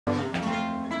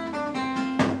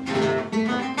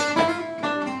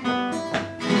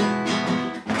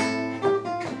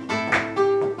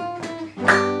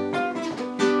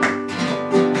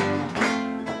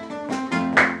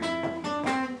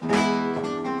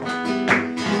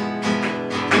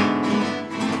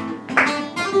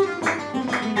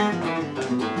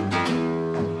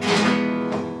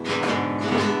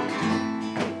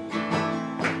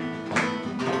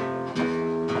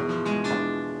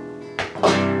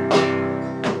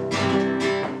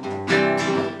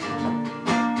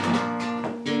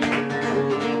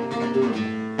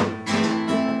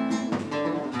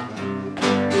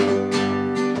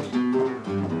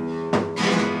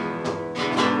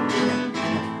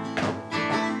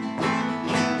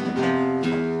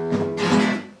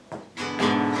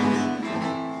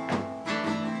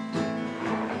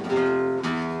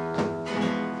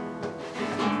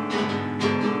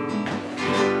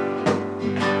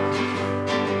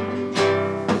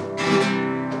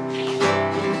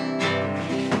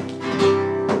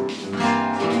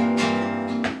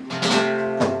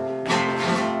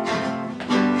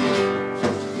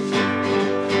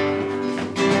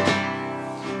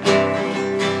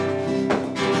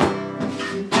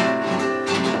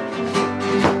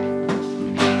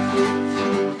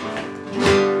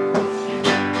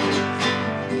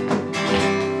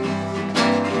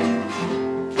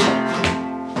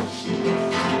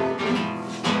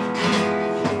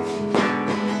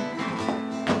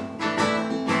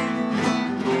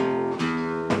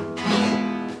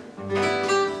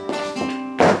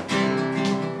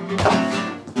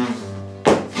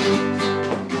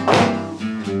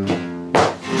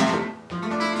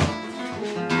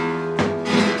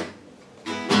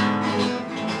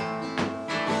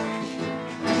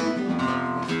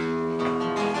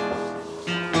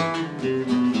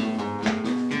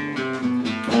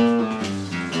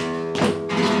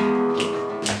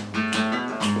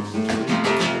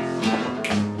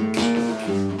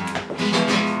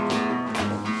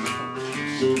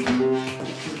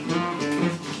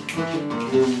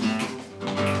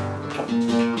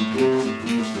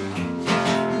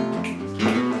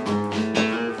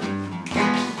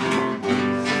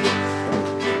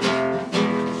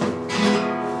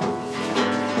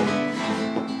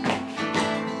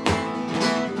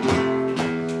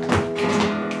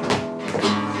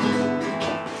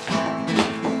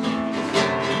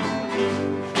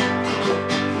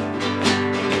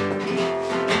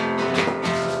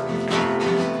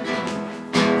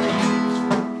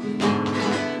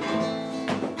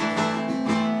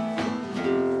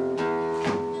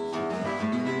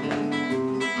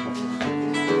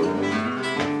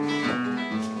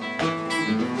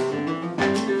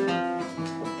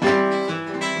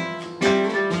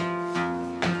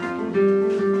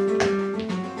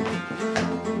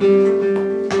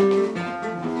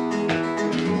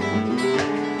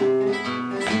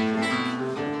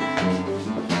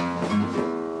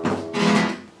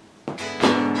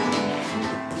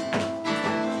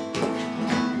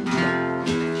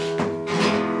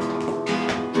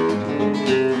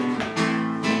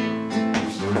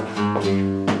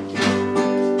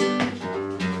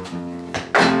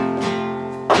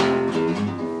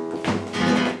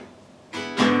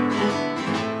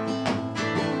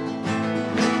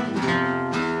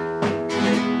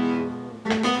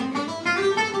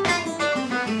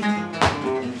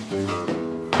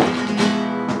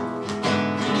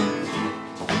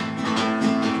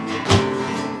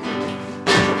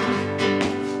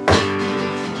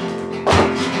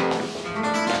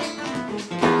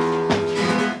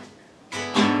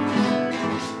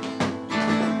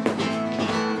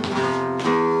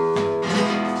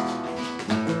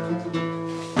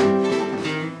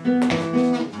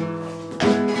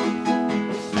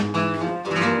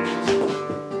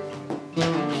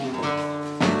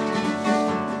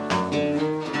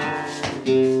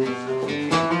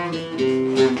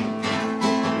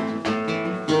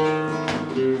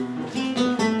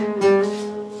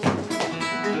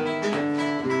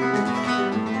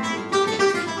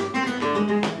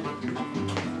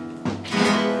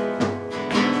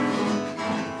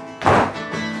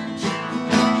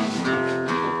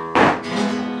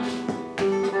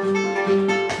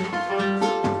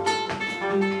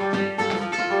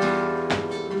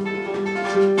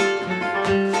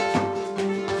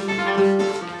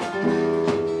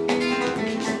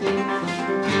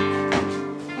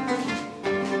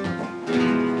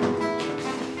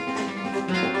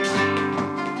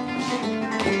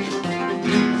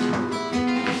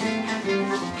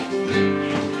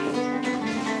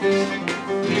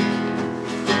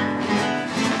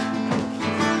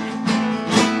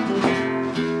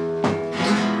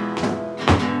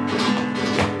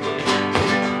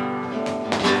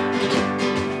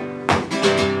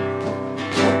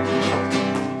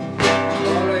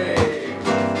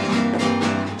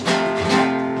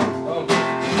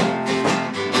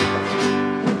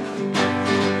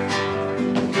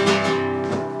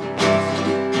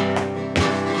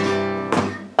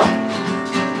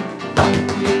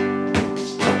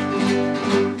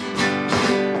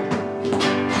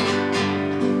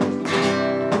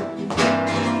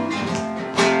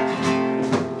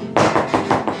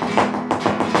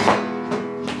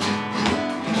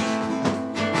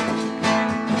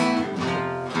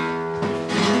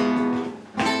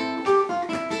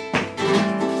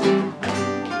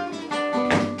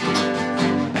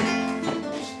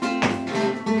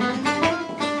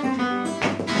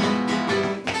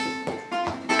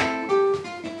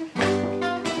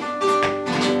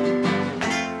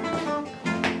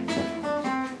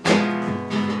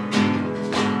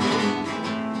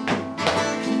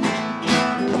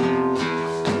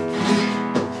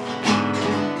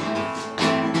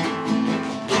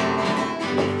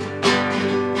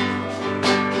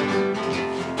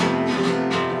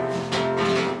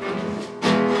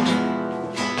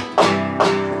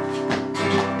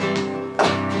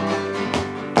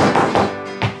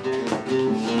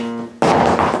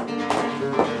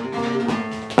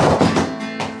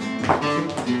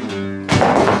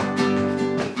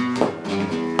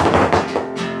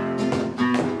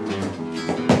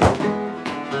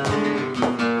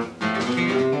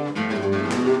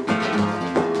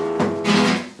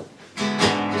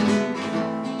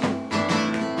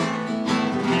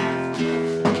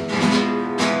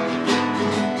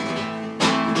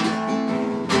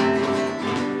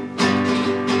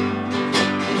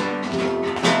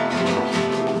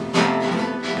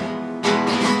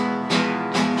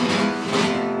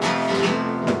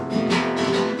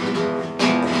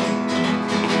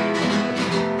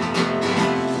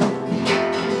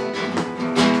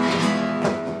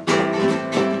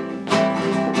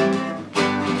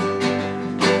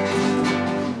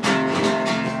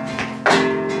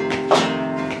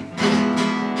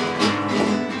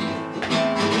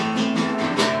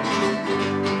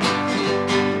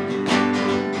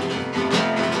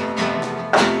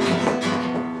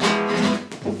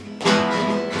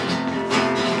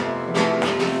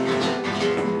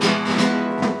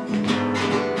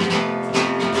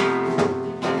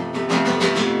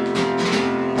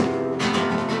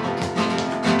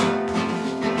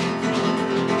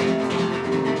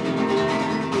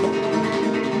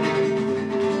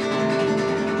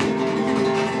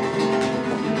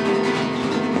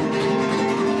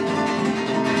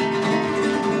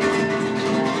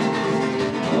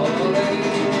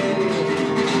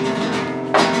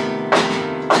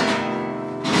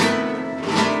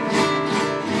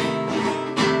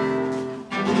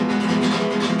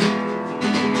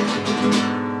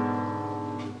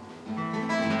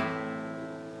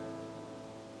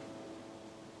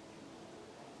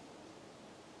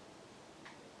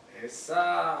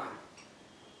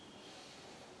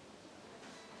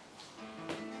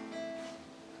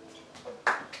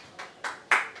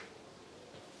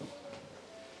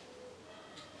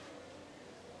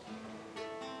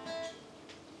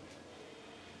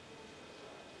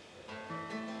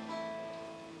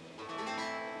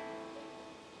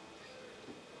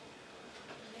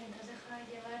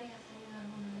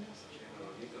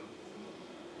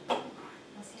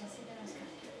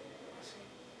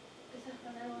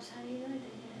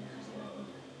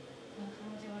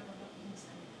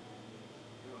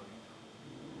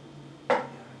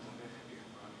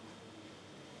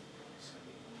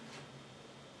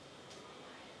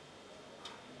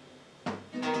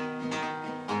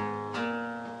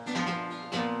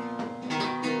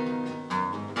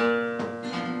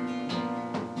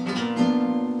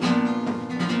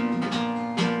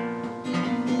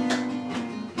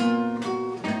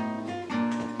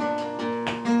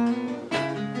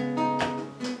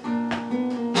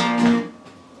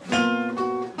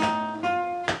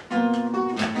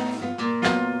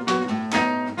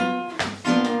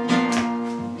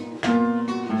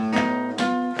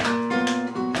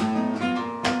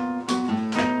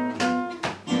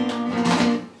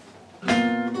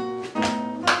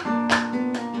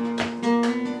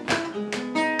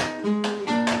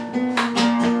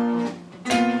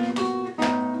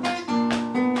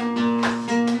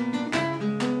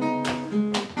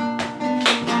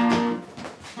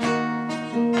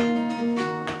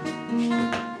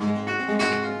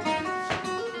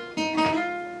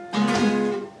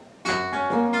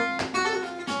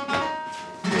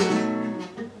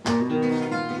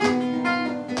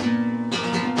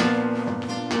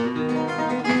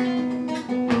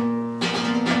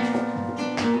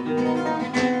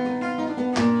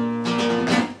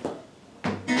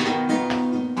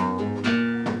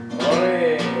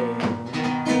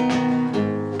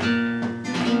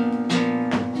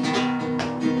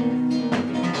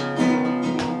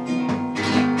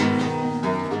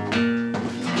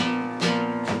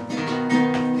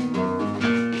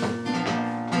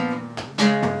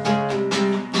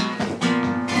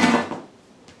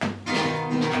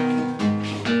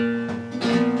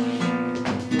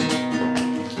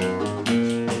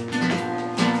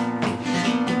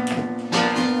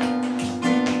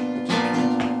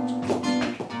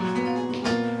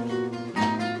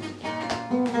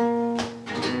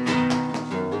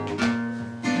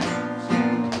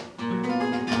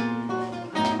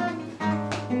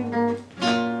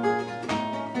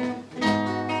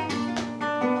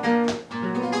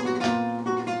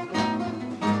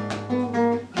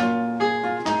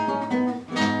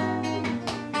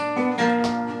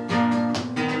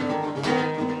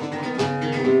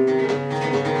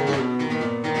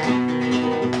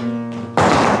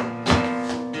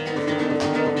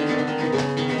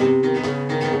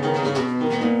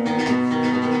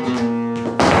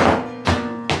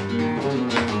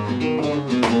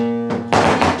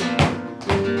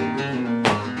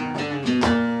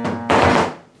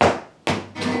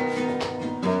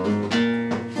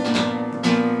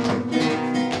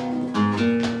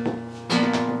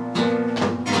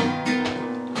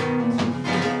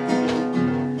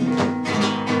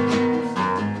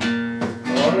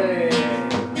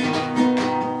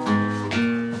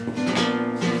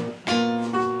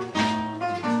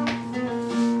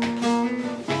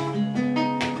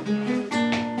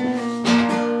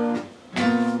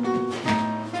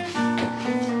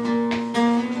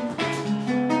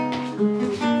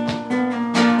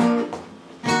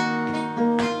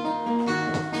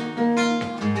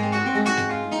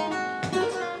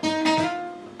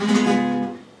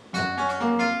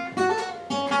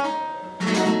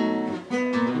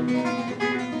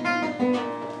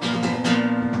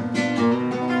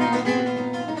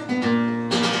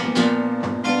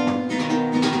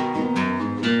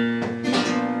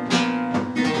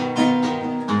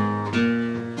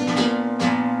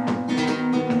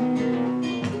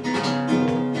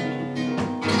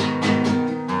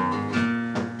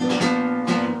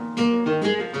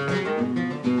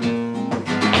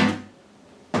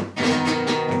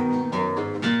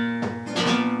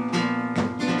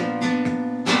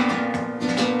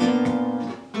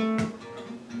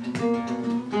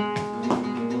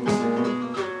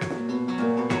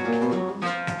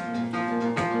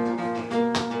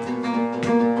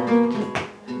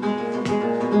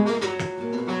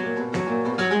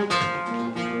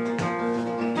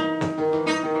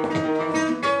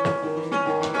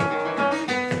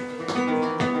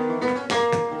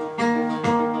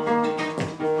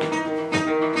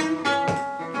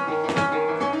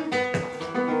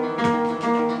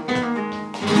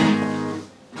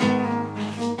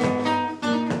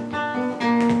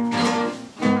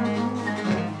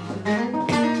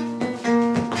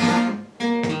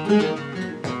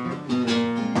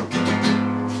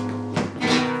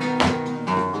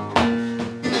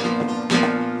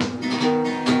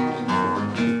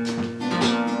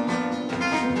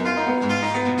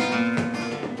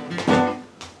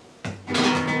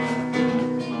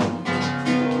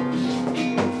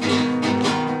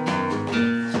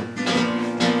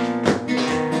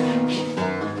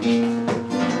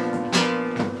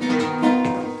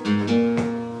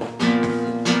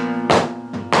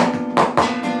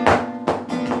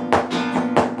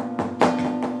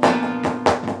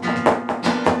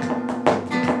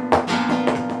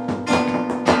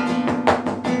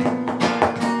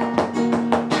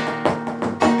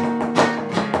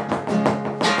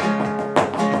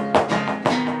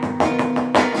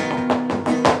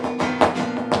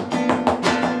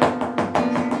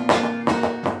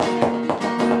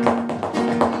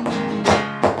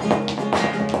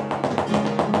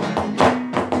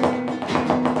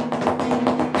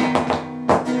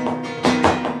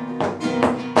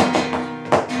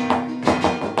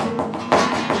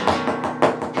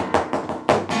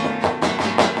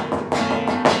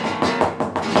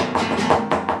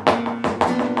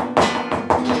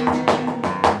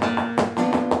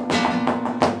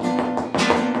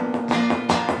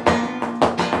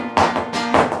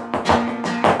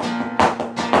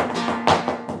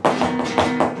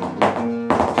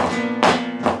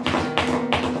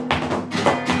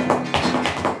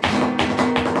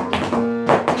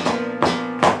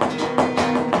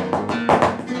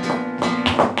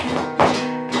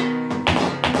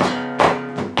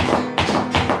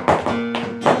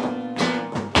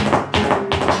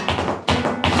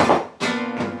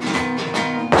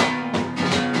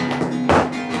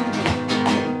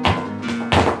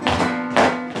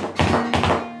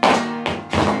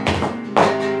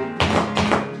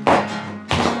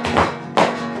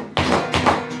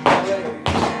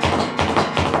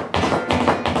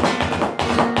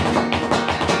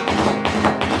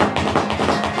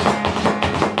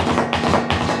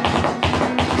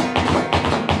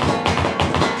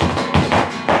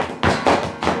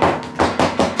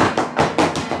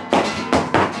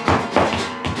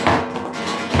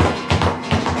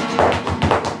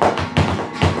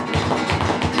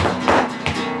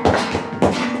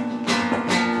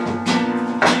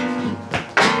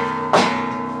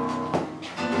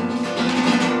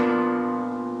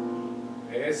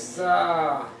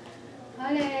¡Esa!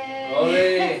 ¡Ole!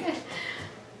 ¡Ole!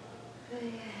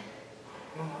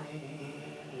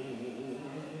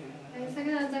 Ahí se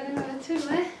queda chulo,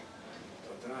 ¿eh?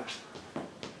 Total.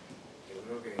 Yo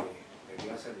creo que me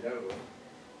iba a salir algo, ¿eh?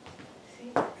 Sí.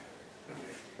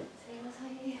 Seguimos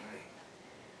ahí.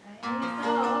 Ahí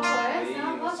estaba guapo, ¿eh? Ahí,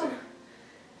 Estaba no guapo. sé.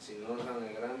 Si no nos dan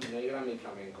el no hay Grammy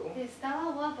flamenco. Estaba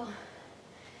guapo.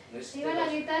 No es Iba la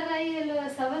guitarra ahí en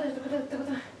los zapatos.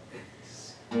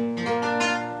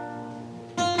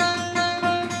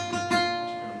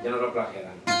 Ya no lo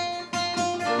plagiarán.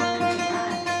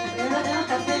 Pero no tenemos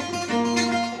que hacer.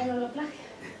 Que no lo plagie.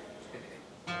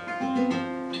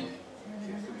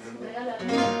 Regalo al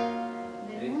mundo.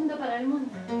 Del mundo para el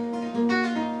mundo.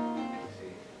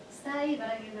 Está ahí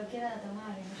para quien lo quiera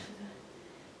tomar y nosotros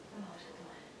lo vamos a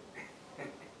tomar.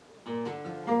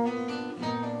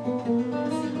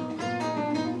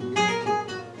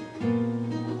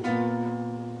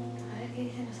 A ver qué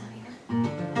dicen los amigos.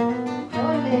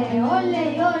 ¡Ole, ole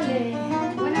y ole!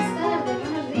 Buenas tardes,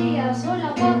 buenos días,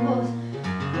 hola guapos.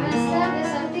 Buenas tardes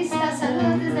artistas,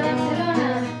 saludos desde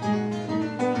Barcelona.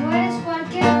 No eres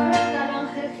cualquier prótalo,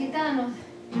 Ángel Gitano.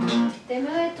 Te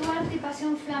mueve tu arte y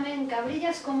pasión flamenca,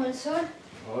 brillas como el sol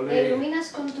e iluminas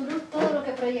con tu luz todo lo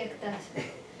que proyectas.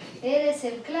 Eres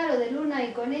el claro de luna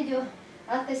y con ello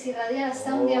haces irradiar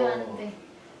hasta un diamante.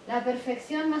 La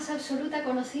perfección más absoluta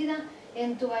conocida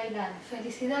en tu bailar.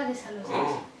 Felicidades a los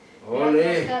dos.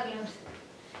 Gracias, Carlos.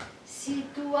 Si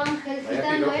tú, Ángel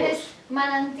Gitano, eres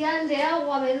manantial de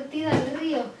agua vertida al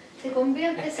río, te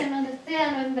conviertes en un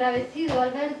océano embravecido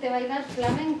al verte bailar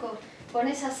flamenco con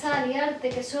esa sal y arte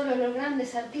que solo los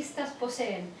grandes artistas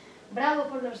poseen. Bravo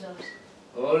por los dos.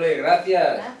 ¡Ole,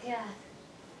 gracias! Gracias.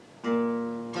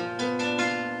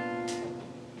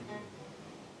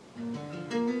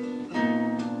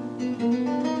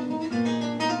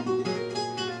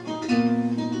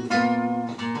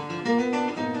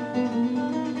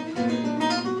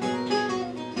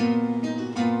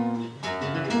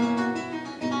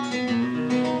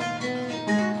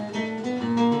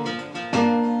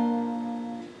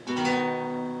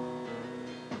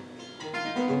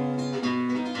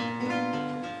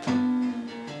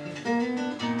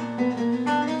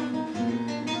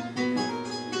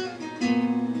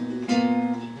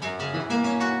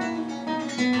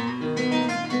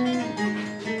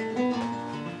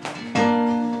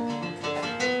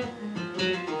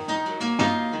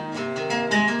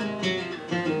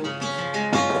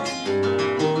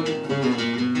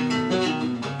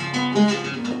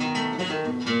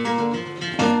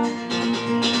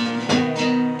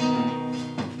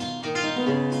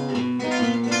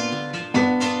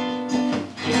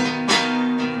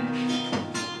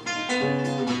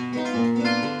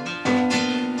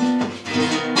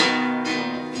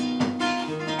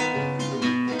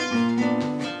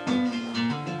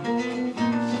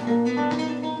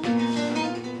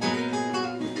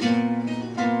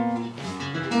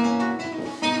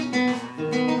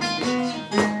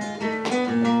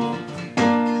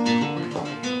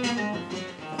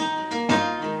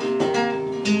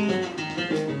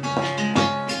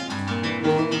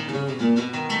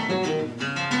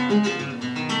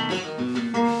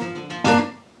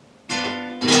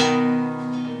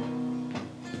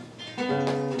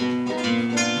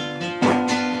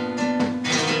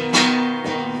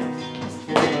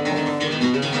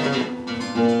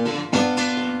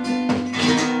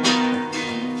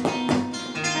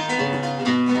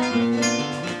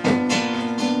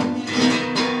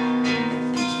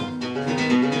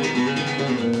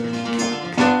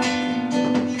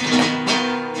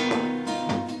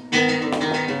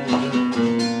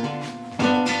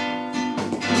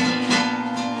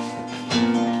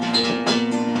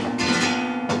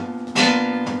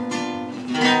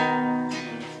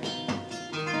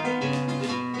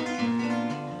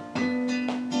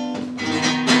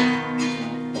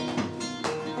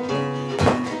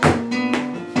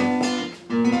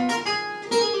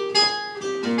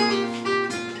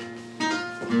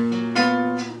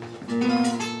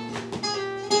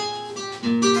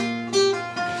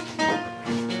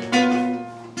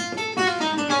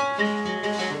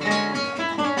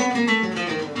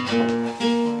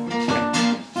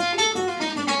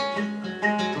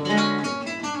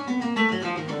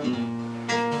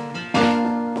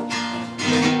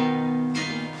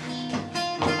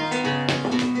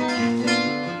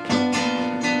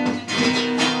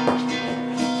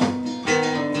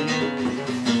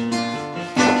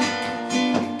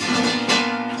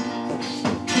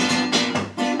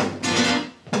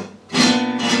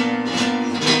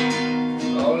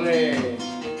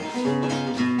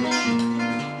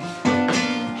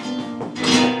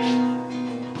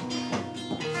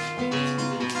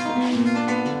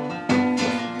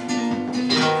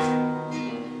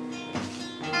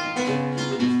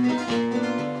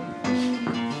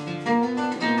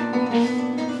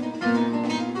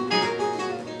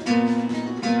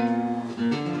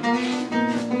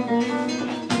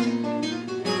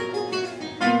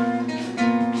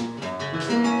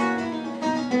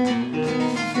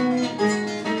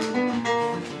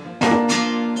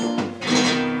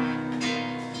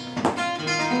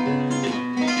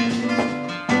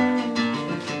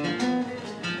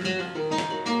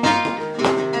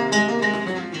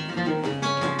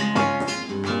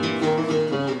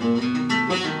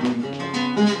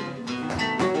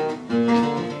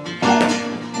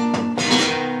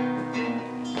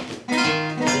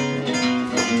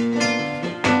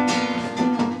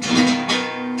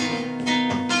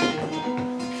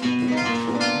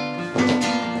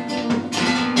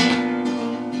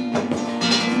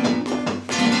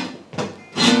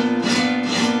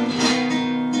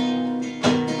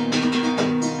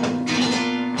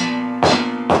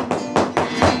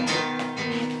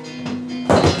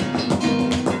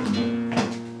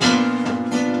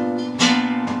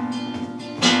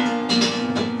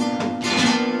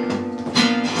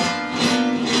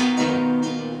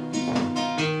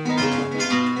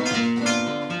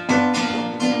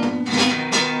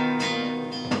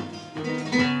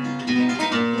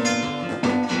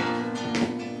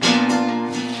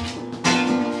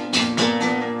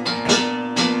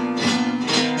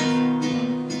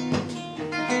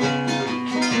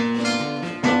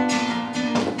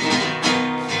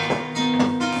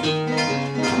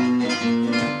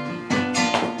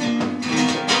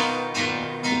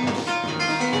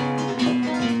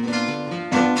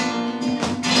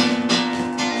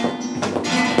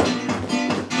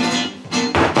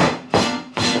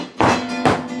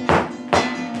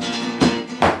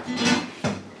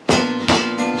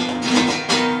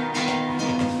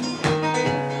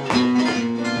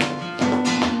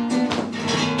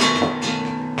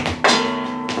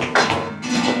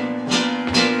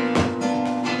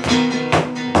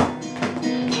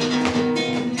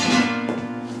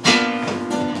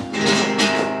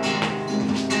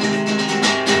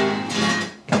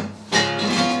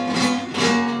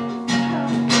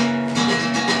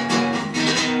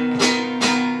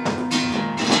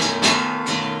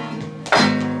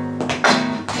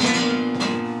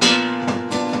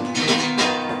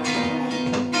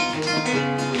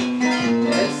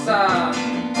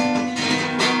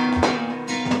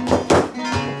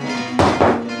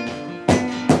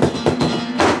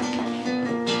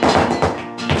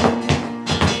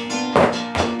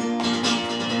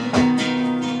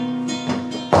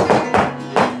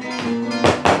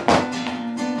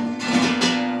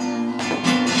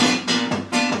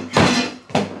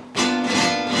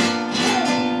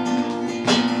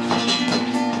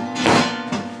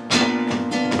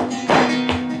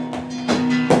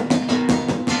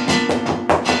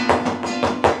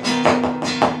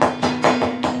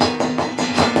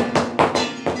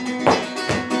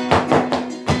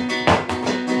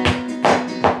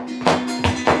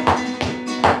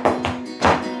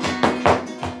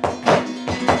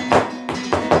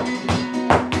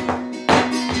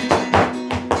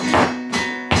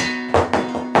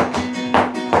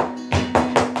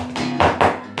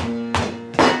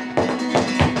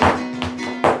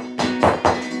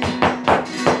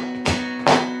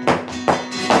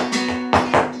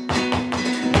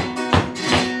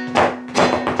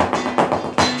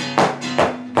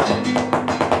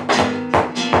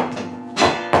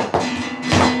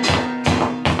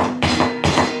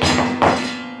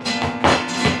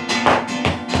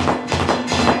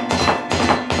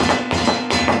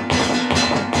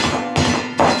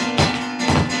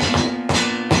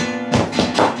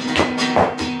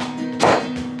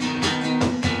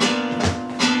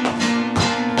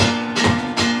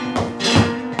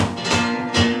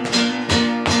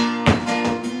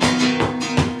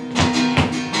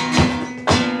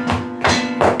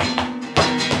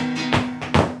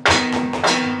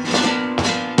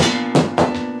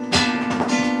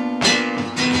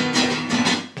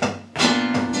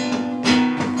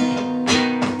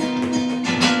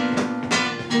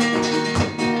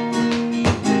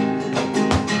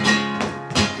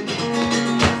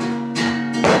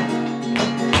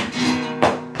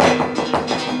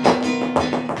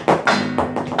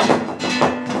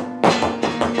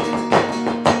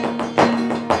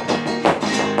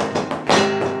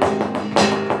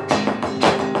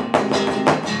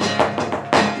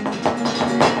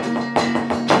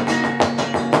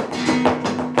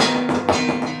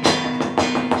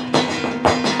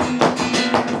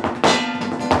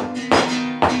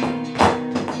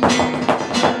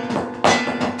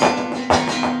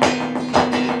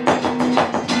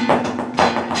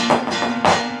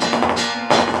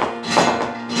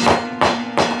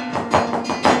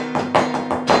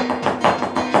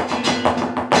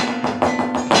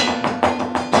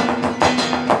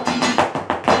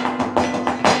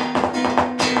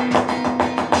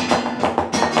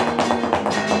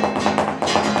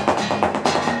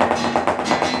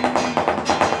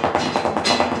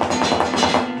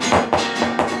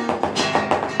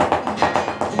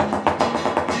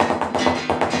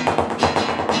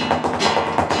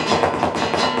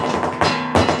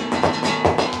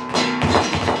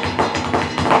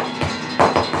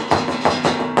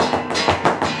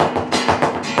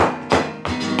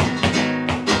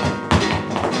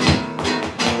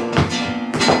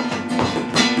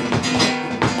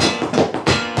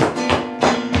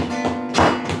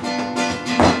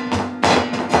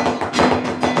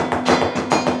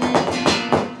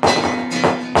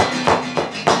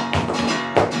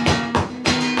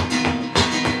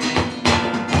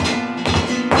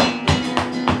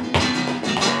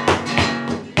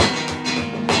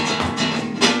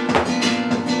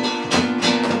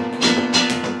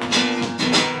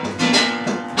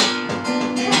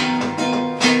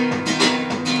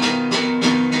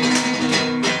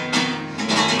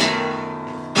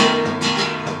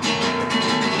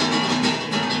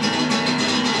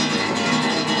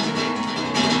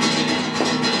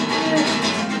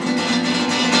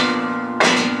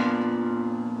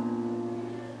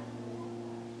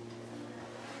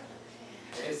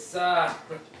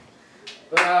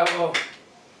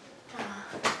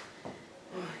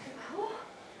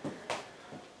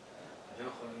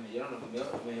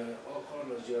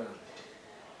 ojos lloran.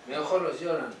 Mis ojos los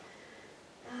lloran.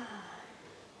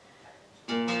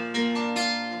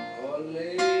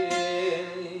 Ole.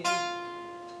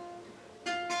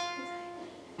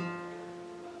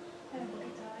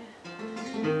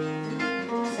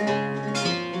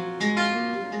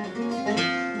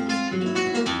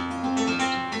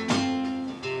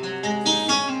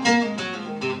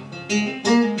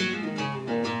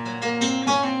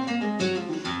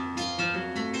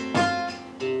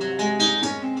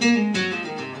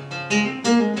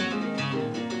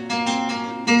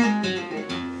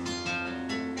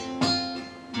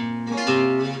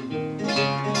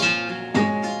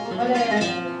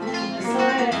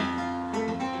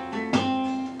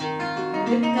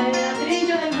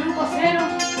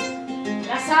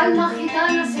 Almas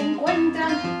gitanas se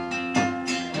encuentran,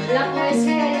 la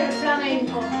poesía y el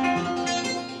flamenco.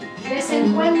 De ese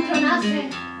encuentro nace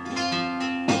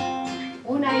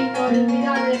una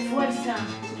inolvidable fuerza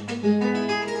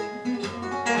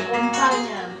que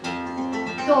acompaña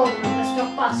todos nuestros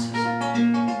pasos.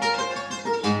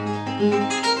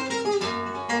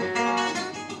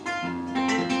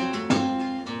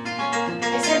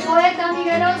 Es el poeta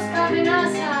Miguel Oscar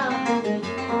Menassa,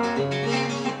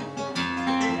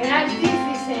 el artífice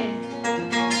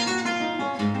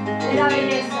de la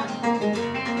belleza.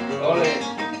 Ole.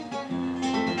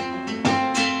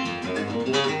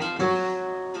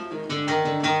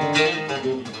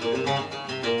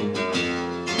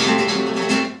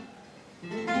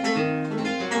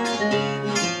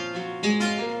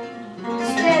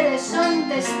 Ustedes son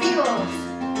testigos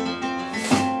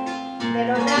de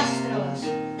los rastros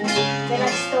de la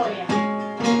historia.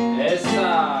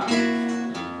 Esa.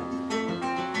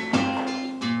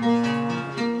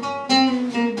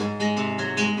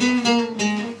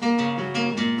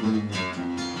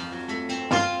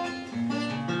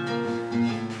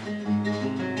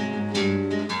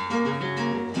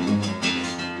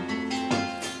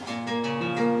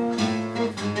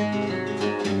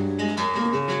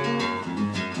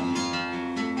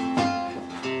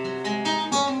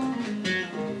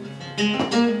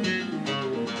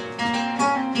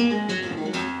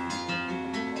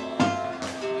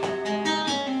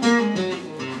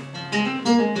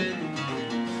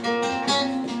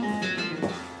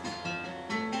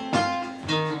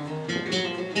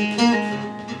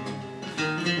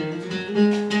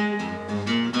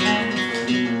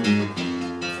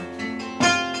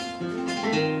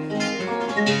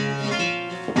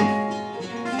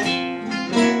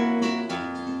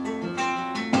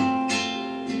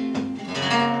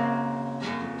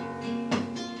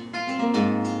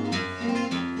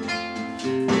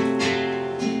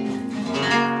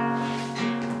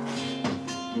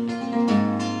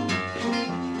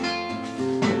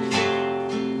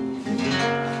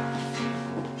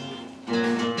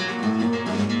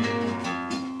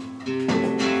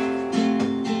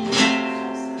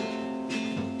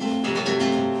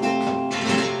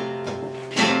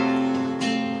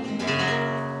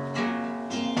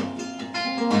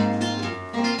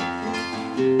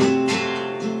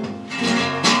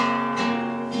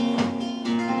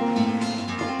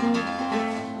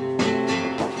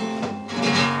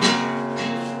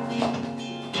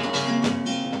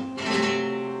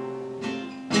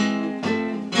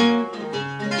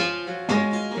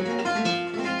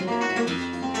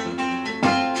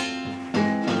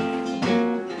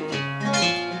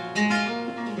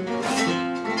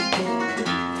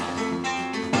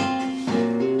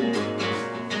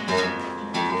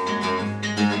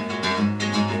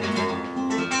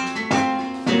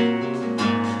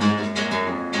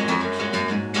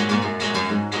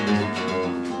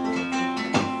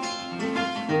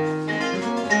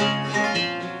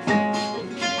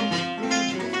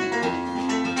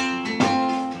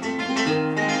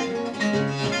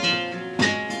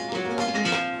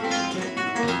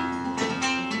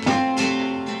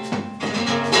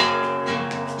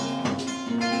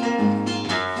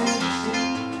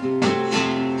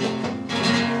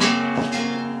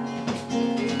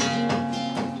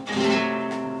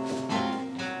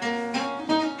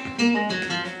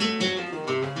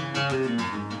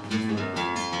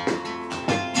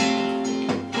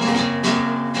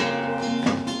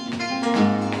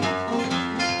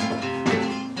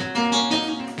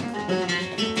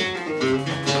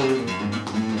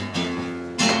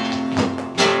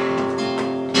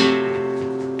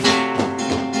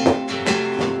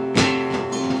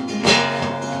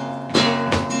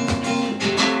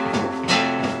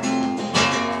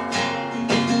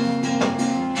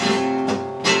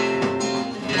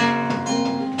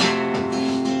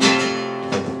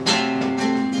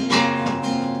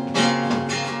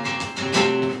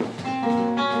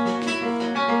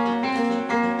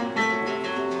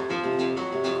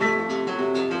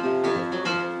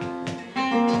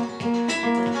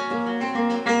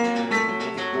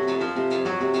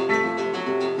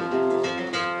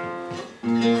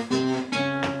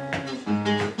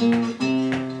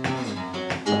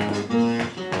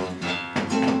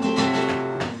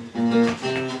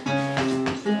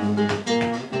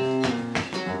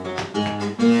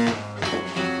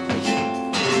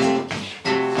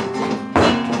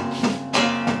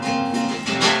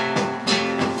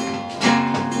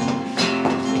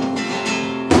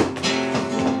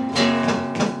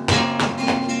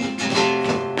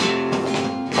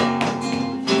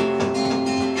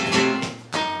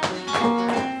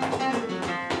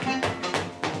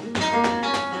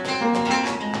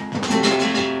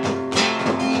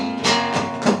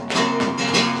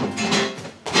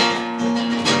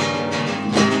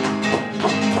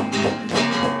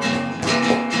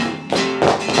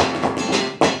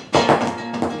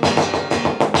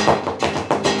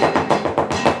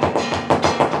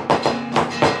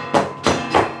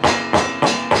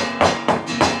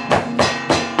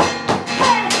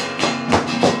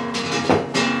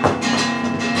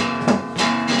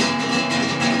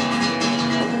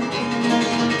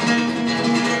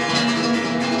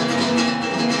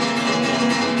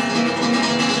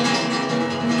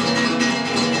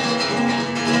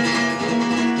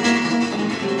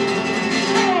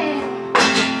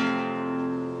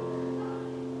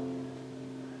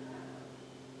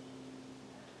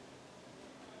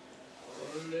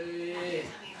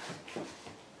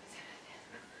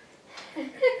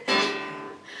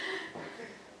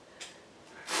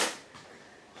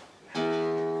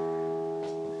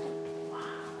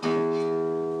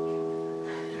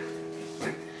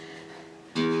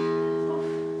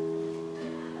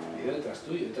 yo detrás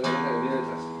tuyo, te das cuenta que viene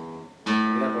detrás.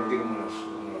 Mira por ti como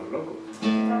los locos.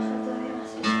 Trabajar todavía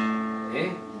más.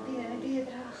 ¿Eh? Me pide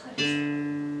trabajar.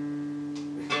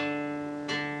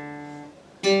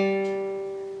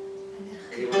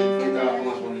 ¿Qué trabajo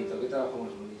más bonito? ¿Qué trabajo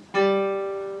más bonito?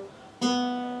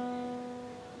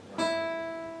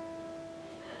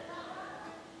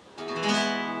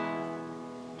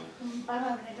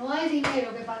 Impagable, no hay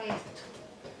dinero que pague esto.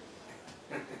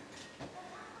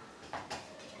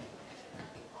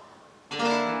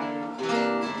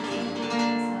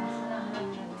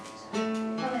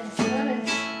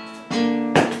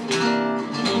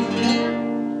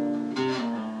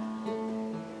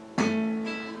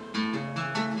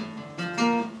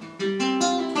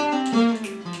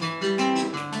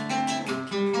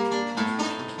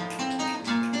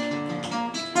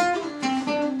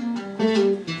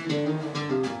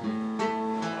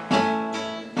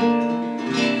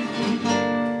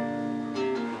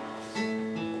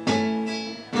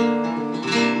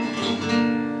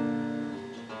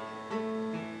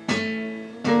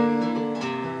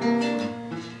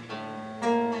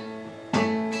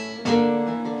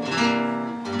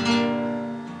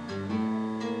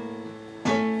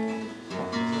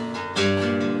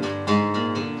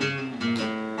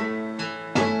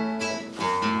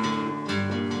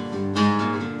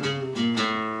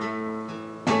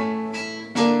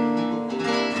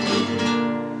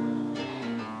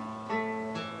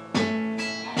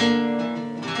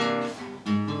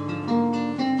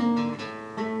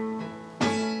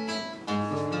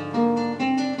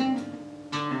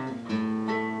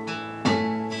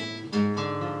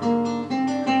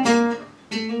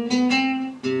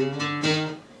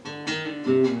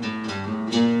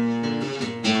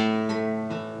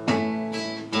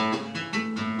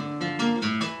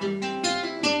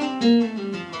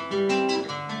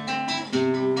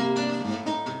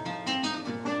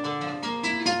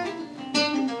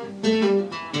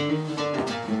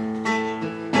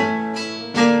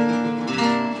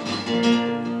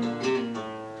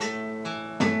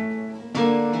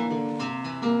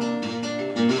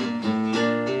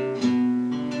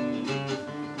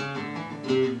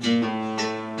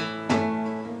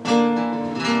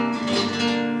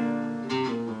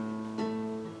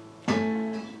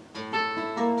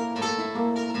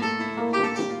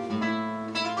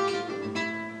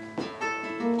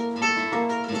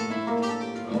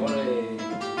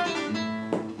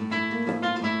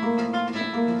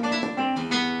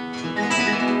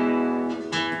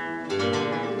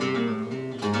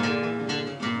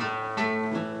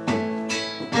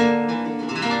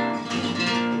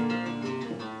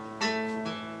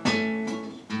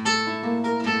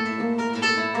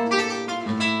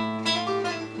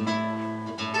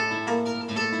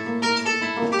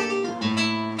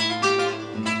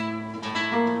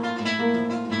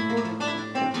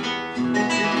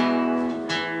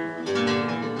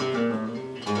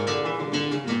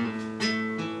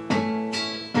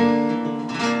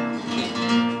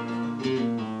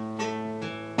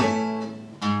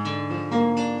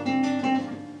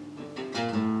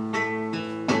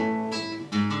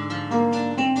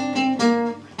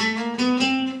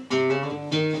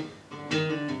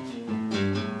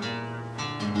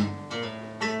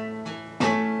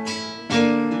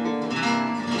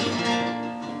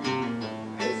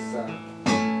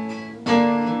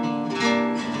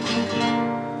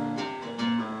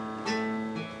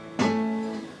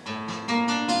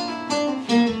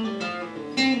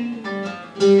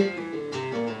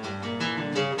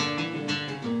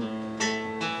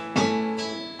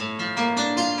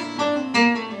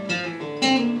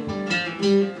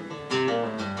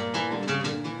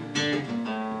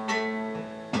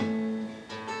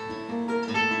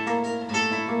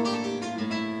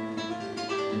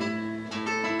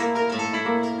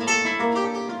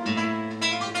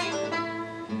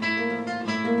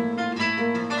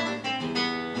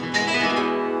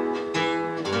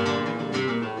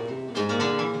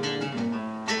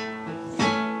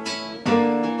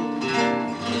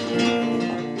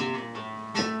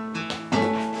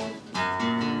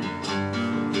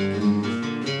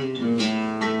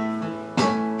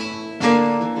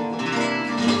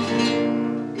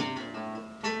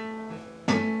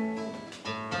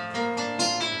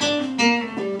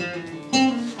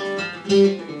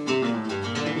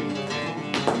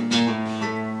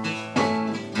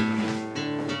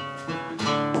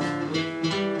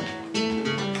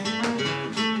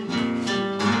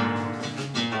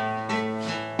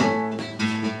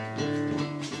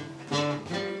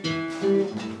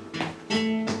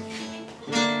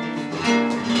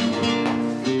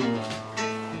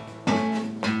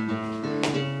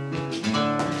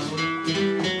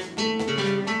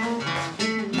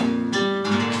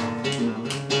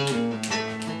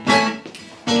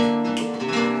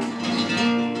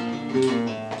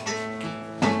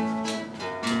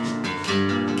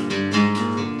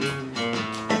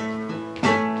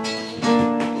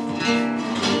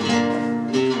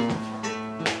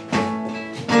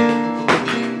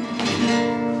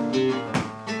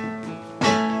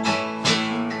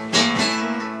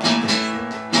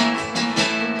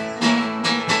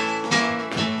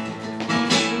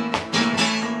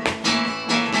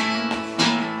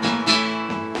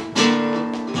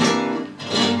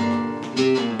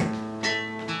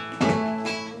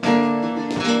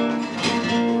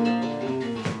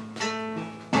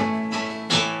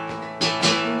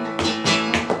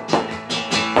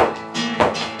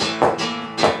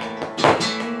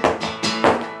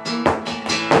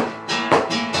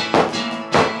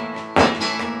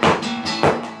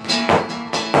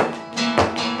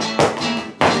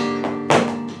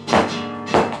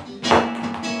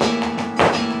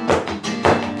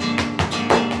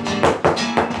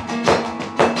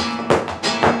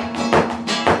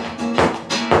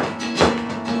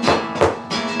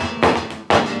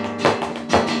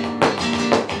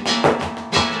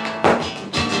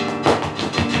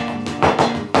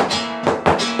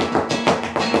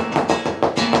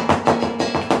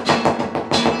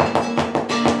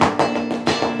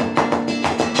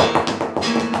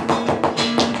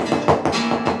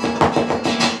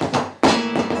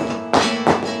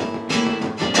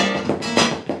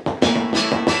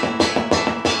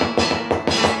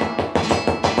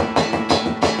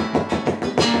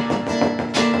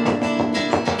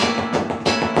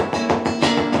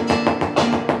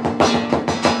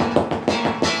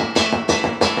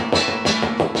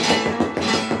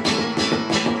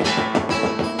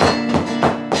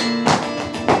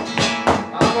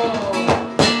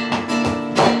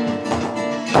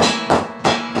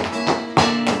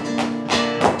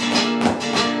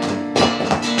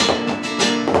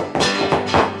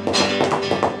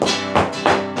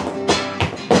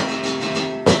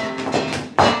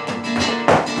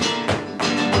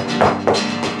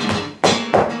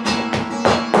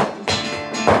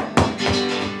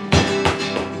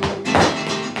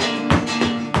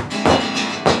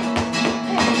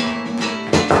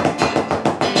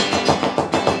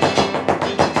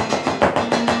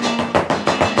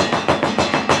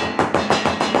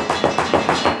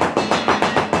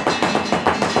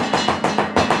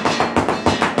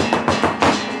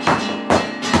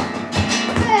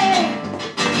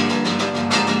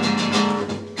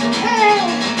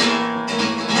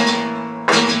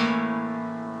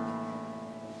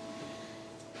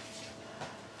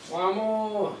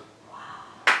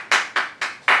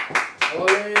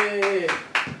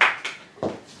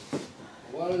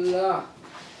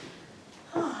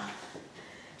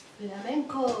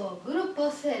 Flamenco,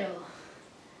 Grupo Cero.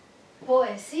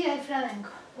 Poesía y flamenco.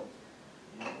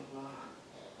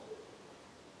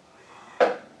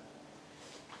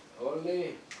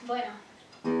 Ole. Bueno,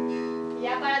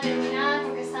 ya para terminar,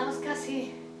 porque estamos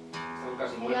casi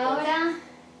en la hora.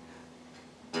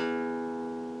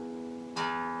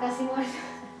 Casi muerto.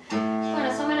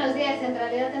 Bueno, son menos 10, en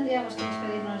realidad tendríamos que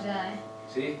despedirnos ya, ¿eh?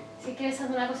 ¿Sí? Si quieres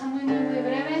hacer una cosa muy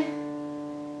breve,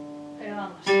 pero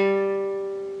vamos.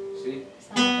 Sí.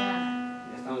 Estamos ya.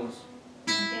 Ya estamos.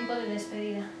 En tiempo de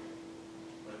despedida.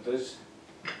 Pues entonces,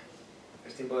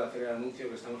 es tiempo de hacer el anuncio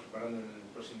que estamos preparando en el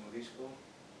próximo disco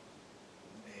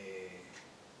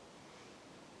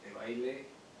de baile.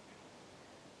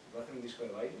 ¿Se puede hacer un disco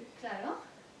de baile? Claro,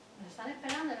 nos están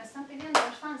esperando, nos están pidiendo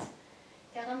los fans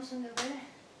que hagamos un DVD.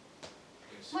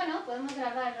 Pues, Bueno, podemos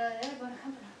grabar la de hoy, por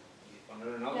ejemplo. y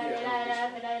ponerlo en audio.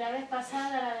 La de la vez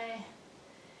pasada, la de...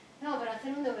 No, pero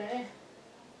hacer un DVD.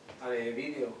 Ah, de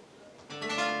vídeo.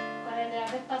 Con el de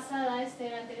la vez pasada, y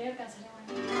el anterior, que salió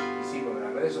mal. Y sí, porque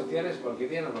las redes sociales cualquier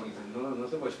día nos lo quitan, no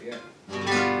te puedes fiar.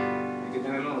 Hay que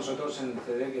tenerlo nosotros en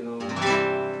CD que no...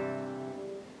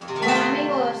 Bueno,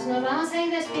 amigos, nos vamos a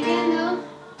ir despidiendo.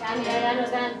 Ya, mira, ya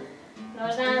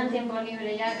nos dan tiempo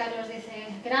libre. Ya Carlos dice,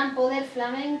 gran poder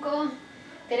flamenco.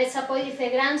 Teresa Poy dice,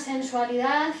 gran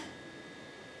sensualidad.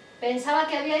 Pensaba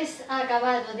que habíais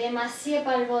acabado. Demasiado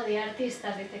palvo de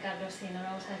artistas, dice Carlos. Sí, nos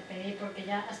vamos a despedir porque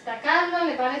ya hasta a Carlos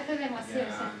le parece demasiado.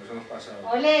 Ya, Sí. nos hemos pasado.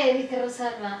 Olé, dice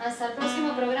Rosalba. Hasta el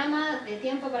próximo programa de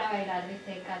Tiempo para Bailar,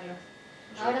 dice Carlos.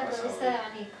 Ahora provista de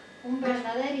abanico. Un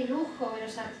verdadero lujo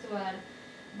veros actuar.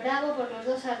 Bravo por los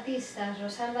dos artistas.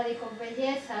 Rosalba dijo,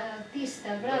 belleza,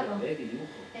 artistas, bravo.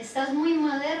 Estás muy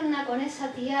moderna con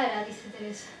esa tiara, dice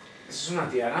Teresa. ¿Eso es una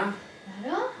tiara?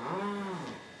 Claro. Ah.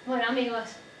 Bueno,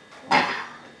 amigos,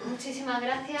 muchísimas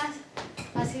gracias.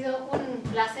 Ha sido un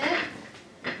placer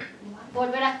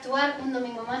volver a actuar un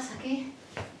domingo más aquí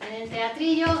en el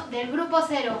teatrillo del Grupo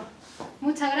Cero.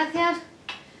 Muchas gracias,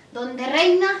 donde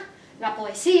reina la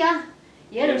poesía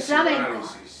y el flamenco.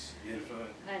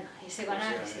 Bueno, y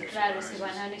psicoanálisis, claro,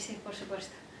 psicoanálisis, por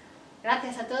supuesto.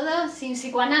 Gracias a todos. Sin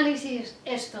psicoanálisis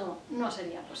esto no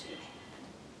sería posible.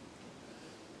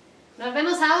 Nos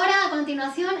vemos ahora a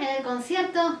continuación en el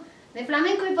concierto de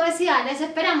flamenco y poesía. ¡Les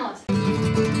esperamos!